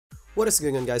What is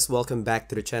going on, guys? Welcome back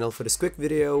to the channel for this quick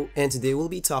video, and today we'll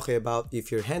be talking about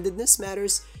if your handedness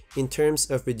matters in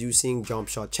terms of reducing jump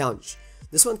shot challenge.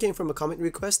 This one came from a comment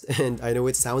request, and I know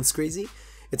it sounds crazy.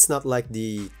 It's not like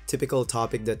the typical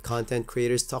topic that content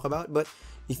creators talk about, but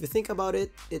if you think about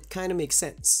it, it kind of makes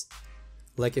sense.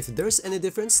 Like if there's any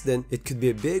difference, then it could be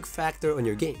a big factor on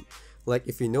your game. Like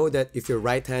if you know that if you're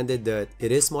right-handed that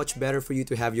it is much better for you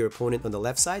to have your opponent on the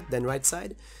left side than right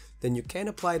side, then you can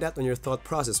apply that on your thought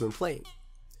process when playing.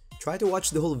 Try to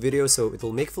watch the whole video so it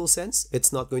will make full sense.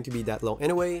 It's not going to be that long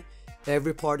anyway.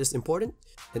 Every part is important.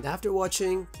 And after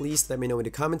watching, please let me know in the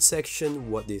comment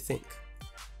section what do you think.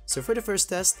 So for the first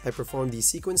test, I performed the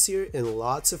sequence here in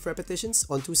lots of repetitions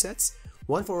on 2 sets,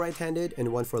 one for right-handed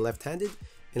and one for left-handed,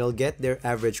 and I'll get their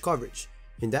average coverage.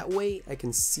 In that way, I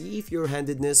can see if your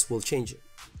handedness will change it.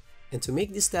 And to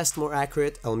make this test more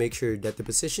accurate, I'll make sure that the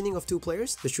positioning of 2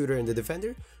 players, the shooter and the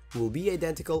defender, will be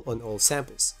identical on all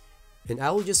samples. And I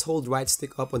will just hold right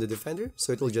stick up on the defender,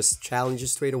 so it will just challenge it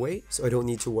straight away, so I don't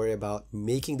need to worry about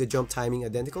making the jump timing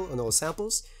identical on all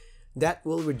samples. That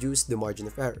will reduce the margin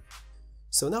of error.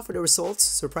 So now for the results,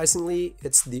 surprisingly,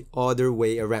 it's the other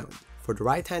way around. For the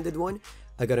right-handed one,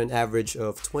 I got an average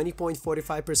of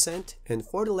 20.45%, and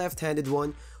for the left-handed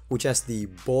one, which has the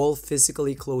ball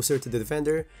physically closer to the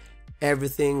defender,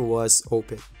 everything was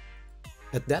open.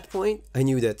 At that point, I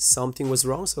knew that something was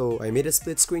wrong, so I made a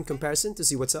split screen comparison to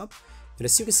see what's up. And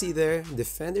as you can see there,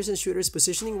 defenders and shooters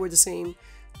positioning were the same,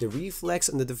 the reflex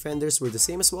on the defenders were the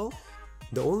same as well.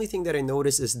 The only thing that I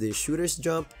noticed is the shooters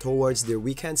jump towards their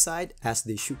weak hand side as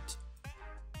they shoot.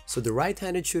 So the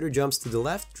right-handed shooter jumps to the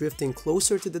left, drifting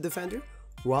closer to the defender,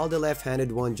 while the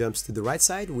left-handed one jumps to the right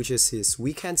side, which is his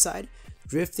weak hand side,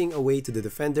 drifting away to the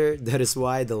defender. That is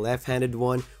why the left-handed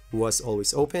one was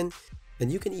always open.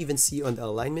 And you can even see on the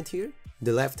alignment here,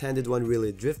 the left-handed one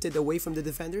really drifted away from the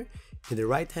defender, and the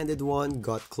right-handed one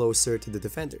got closer to the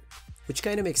defender, which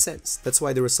kind of makes sense. That's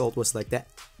why the result was like that.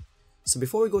 So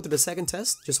before we go to the second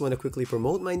test, just want to quickly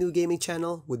promote my new gaming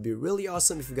channel. Would be really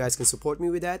awesome if you guys can support me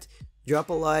with that. Drop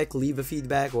a like, leave a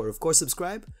feedback, or of course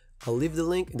subscribe. I'll leave the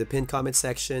link in the pinned comment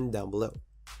section down below.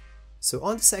 So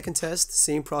on the second test,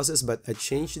 same process, but I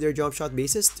changed their jump shot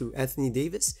bases to Anthony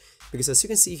Davis, because as you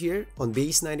can see here, on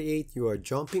base 98 you are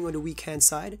jumping on the weak hand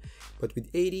side, but with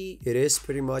 80 it is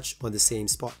pretty much on the same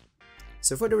spot.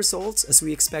 So for the results, as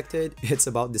we expected, it's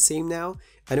about the same now.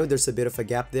 I know there's a bit of a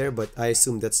gap there, but I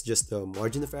assume that's just a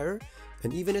margin of error,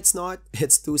 and even it's not,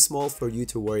 it's too small for you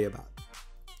to worry about.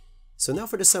 So now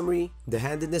for the summary, the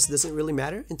handedness doesn't really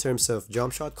matter in terms of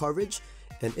jump shot coverage,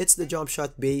 and it's the jump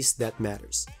shot base that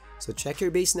matters. So check your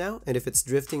base now, and if it's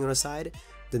drifting on a side,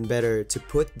 then better to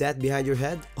put that behind your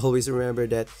head. Always remember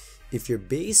that if your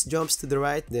base jumps to the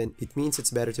right, then it means it's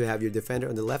better to have your defender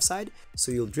on the left side,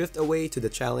 so you'll drift away to the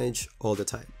challenge all the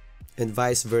time. And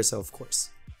vice versa, of course.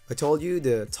 I told you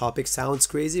the topic sounds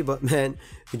crazy, but man,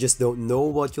 you just don't know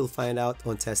what you'll find out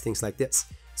on testings like this.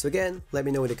 So again, let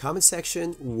me know in the comment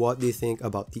section what do you think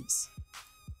about these.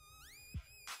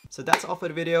 So that's all for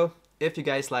the video. If you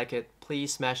guys like it,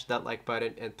 please smash that like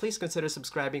button and please consider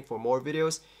subscribing for more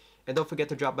videos. And don't forget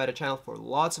to drop by the channel for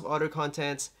lots of other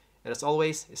contents. And as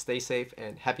always, stay safe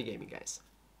and happy gaming, guys.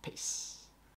 Peace.